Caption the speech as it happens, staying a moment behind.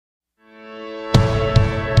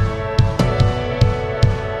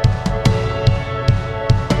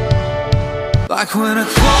Like when I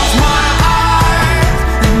close my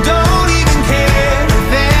eyes and don't even care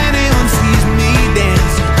if anyone sees me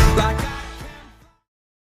dancing. Like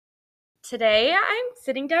Today I'm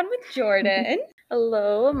sitting down with Jordan.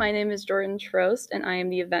 Hello, my name is Jordan Trost, and I am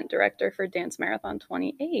the event director for Dance Marathon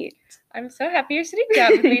 28. I'm so happy you're sitting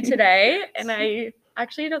down with me today, and I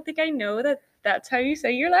actually don't think I know that that's how you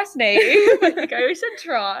say your last name. I think I always said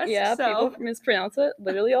Trost. Yeah, so. people mispronounce it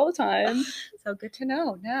literally all the time. So good to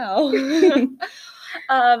know now.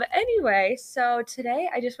 Anyway, so today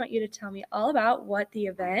I just want you to tell me all about what the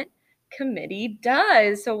event committee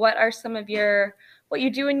does. So what are some of what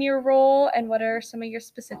you do in your role, and what are some of your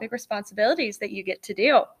specific responsibilities that you get to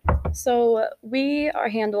do? So we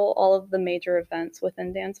handle all of the major events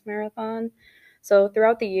within Dance Marathon. So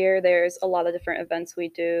throughout the year, there's a lot of different events we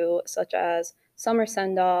do, such as Summer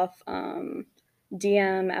Send-Off,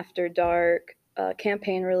 DM After Dark,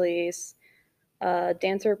 campaign release,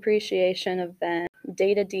 dancer appreciation event,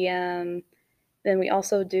 data DM. Then we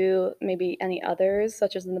also do maybe any others,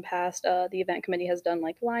 such as in the past, the event committee has done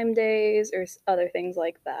like Lime Days or other things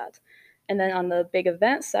like that. And then on the big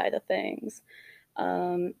event side of things,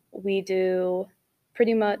 we do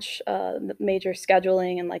pretty much the major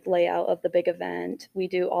scheduling and like layout of the big event. We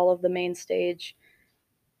do all of the main stage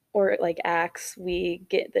or like acts. We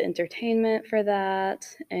get the entertainment for that.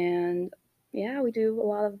 And yeah, we do a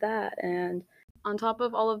lot of that. And on top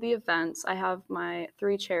of all of the events, I have my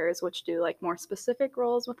 3 chairs, which do like more specific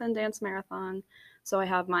roles within Dance Marathon. So I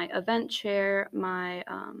have my event chair, my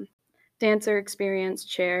dancer experience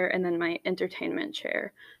chair, and then my entertainment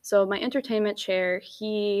chair. So my entertainment chair,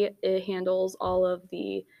 it handles all of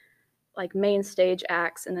the like main stage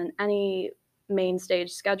acts, and then any main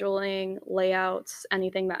stage scheduling, layouts,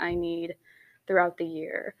 anything that I need throughout the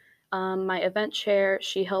year. My event chair,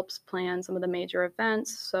 she helps plan some of the major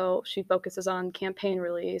events, so she focuses on campaign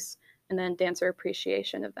release and then dancer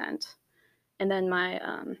appreciation event. And then my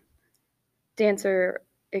dancer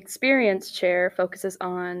experience chair focuses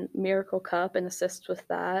on Miracle Cup and assists with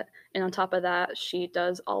that. And on top of that, she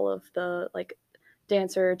does all of the like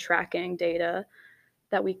dancer tracking data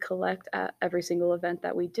that we collect at every single event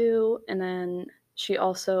that we do. And then she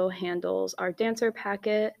also handles our dancer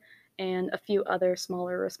packet and a few other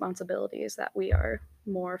smaller responsibilities that we are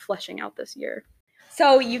more fleshing out this year.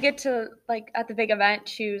 So you get to, like, at the big event,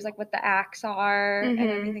 choose like what the acts are and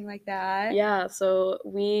everything like that. Yeah, so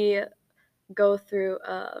we go through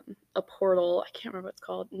a portal. I can't remember what it's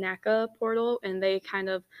called, NACA portal, and they kind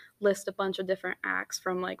of list a bunch of different acts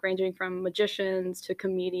from like ranging from magicians to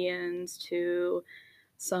comedians to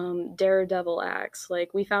some daredevil acts.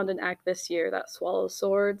 Like we found an act this year that swallows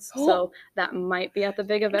swords, so that might be at the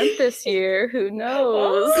big event this year. Who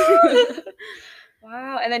knows?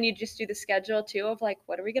 Wow. And then you just do the schedule too of like,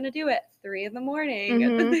 what are we gonna do at 3 a.m.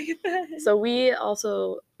 at the big event? So we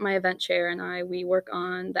also, my event chair and I, we work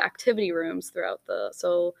on the activity rooms throughout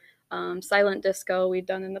silent disco we've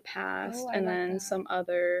done in the past, and then some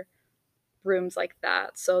other rooms like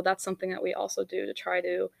that. So that's something that we also do to try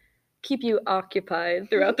to keep you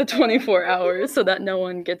occupied throughout the 24 hours so that no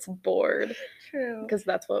one gets bored. True. Because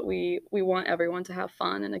that's what we want everyone to have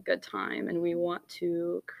fun and a good time, and we want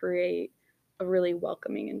to create a really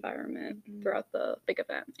welcoming environment throughout the big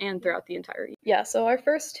event and throughout the entire year. Yeah, so our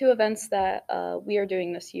first 2 events that we are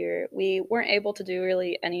doing this year, we weren't able to do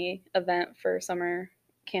really any event for summer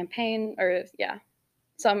campaign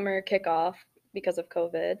summer kickoff because of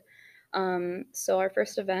COVID. So our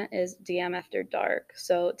first event is DM After Dark.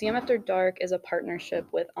 So DM After Dark is a partnership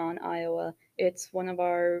with On Iowa. It's one of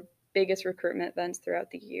our biggest recruitment events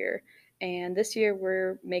throughout the year. And this year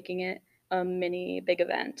we're making it a mini big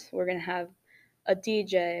event. We're going to have a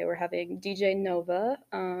DJ. We're having DJ Nova.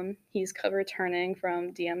 He's returning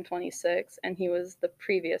from DM26, and he was the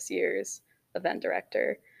previous year's event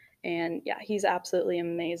director. And yeah, he's absolutely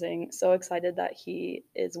amazing. So excited that he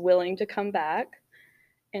is willing to come back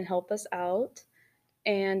and help us out.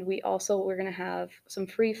 And we're going to have some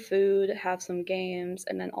free food, have some games,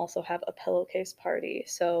 and then also have a pillowcase party.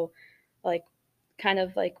 So like kind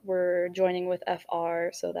of like we're joining with FR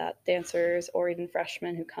so that dancers or even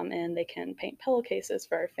freshmen who come in, they can paint pillowcases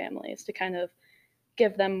for our families to kind of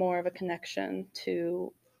give them more of a connection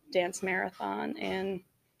to Dance Marathon, and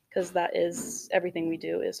because that is everything we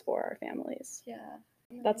do is for our families. Yeah.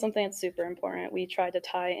 That's something that's super important. We try to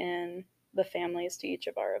tie in the families to each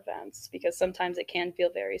of our events because sometimes it can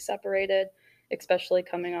feel very separated, especially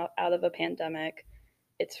coming out of a pandemic.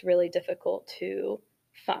 It's really difficult to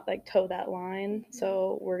toe that line.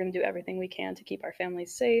 So we're going to do everything we can to keep our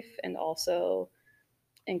families safe and also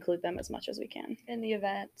include them as much as we can in the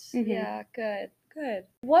event. Yeah, good. Good.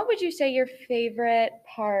 What would you say your favorite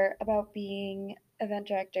part about being event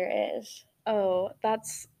director is? Oh,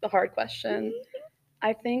 that's a hard question.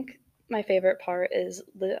 I think my favorite part is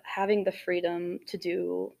having the freedom to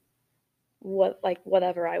do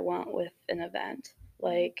whatever I want with an event.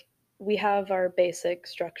 Like we have our basic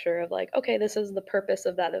structure of like, okay, this is the purpose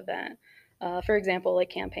of that event. For example, like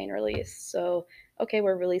campaign release. So, okay,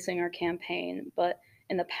 we're releasing our campaign, but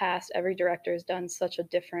in the past, every director has done such a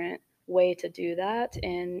different way to do that.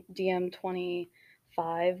 In DM25,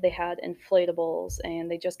 they had inflatables and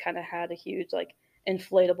they just kind of had a huge like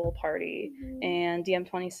inflatable party. And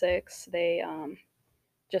DM26, they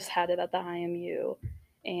just had it at the IMU.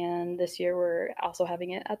 And this year we're also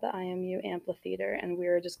having it at the IMU amphitheater, and we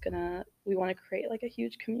want to create like a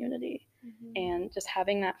huge community. And just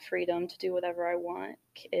having that freedom to do whatever I want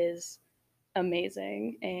is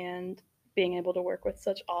amazing. And being able to work with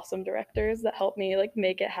such awesome directors that help me like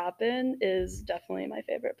make it happen is definitely my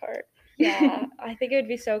favorite part. Yeah, I think it would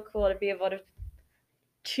be so cool to be able to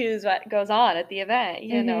choose what goes on at the event,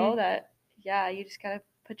 you know, that, yeah, you just gotta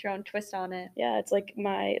put your own twist on it. Yeah, it's like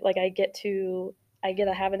I get to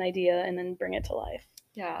have an idea and then bring it to life.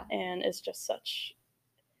 Yeah. And it's just such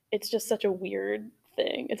a weird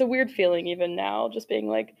thing. It's a weird feeling even now, just being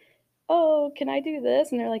like, oh, can I do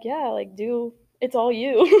this? And they're like, yeah, like it's all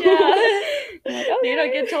you. Yeah. I'm like, okay. You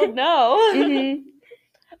don't get told no. Mhm.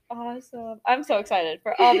 Awesome. I'm so excited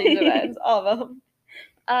for all these events, all of them.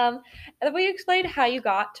 And then will you explain how you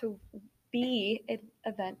got to be an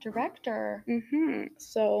event director?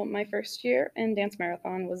 So my first year in Dance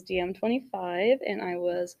Marathon was DM25, and I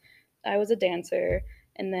was a dancer.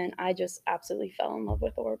 And then I just absolutely fell in love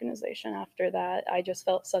with the organization after that. I just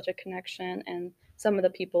felt such a connection, and some of the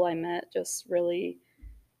people I met just really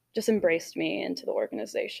just embraced me into the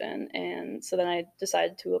organization. And so then I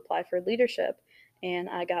decided to apply for leadership, and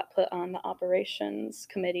I got put on the operations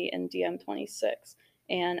committee in DM26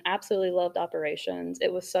 and absolutely loved operations.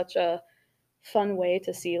 It was such a fun way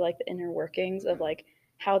to see like the inner workings of like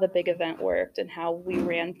how the big event worked and how we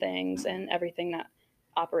ran things and everything that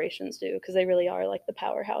operations do, because they really are like the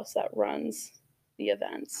powerhouse that runs the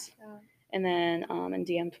events. Yeah. And then in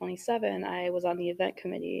DM27, I was on the event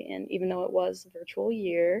committee, and even though it was a virtual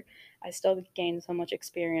year, I still gained so much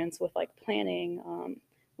experience with like planning.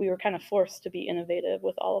 We were kind of forced to be innovative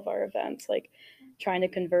with all of our events, like trying to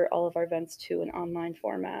convert all of our events to an online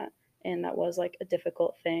format. And that was like a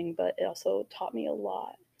difficult thing, but it also taught me a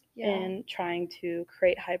lot in trying to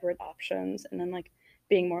create hybrid options, and then like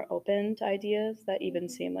being more open to ideas that even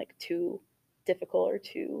seem like too difficult or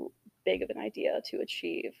too big of an idea to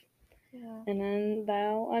achieve. Yeah. And then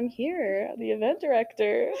now I'm here, the event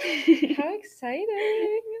director. How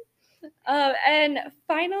exciting. And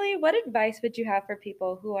finally, what advice would you have for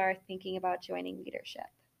people who are thinking about joining leadership?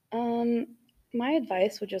 My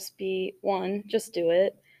advice would just be, one, just do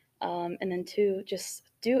it. And then two, just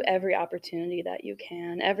do every opportunity that you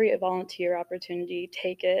can. Every volunteer opportunity,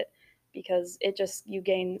 take it, because you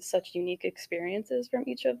gain such unique experiences from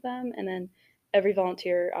each of them. And then every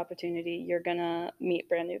volunteer opportunity, you're gonna meet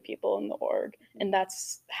brand new people in the org. And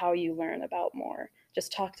that's how you learn about more.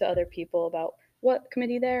 Just talk to other people about what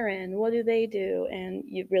committee they're in, what do they do, and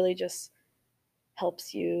it really just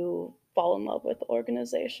helps you fall in love with the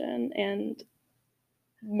organization and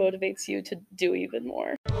motivates you to do even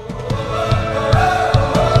more.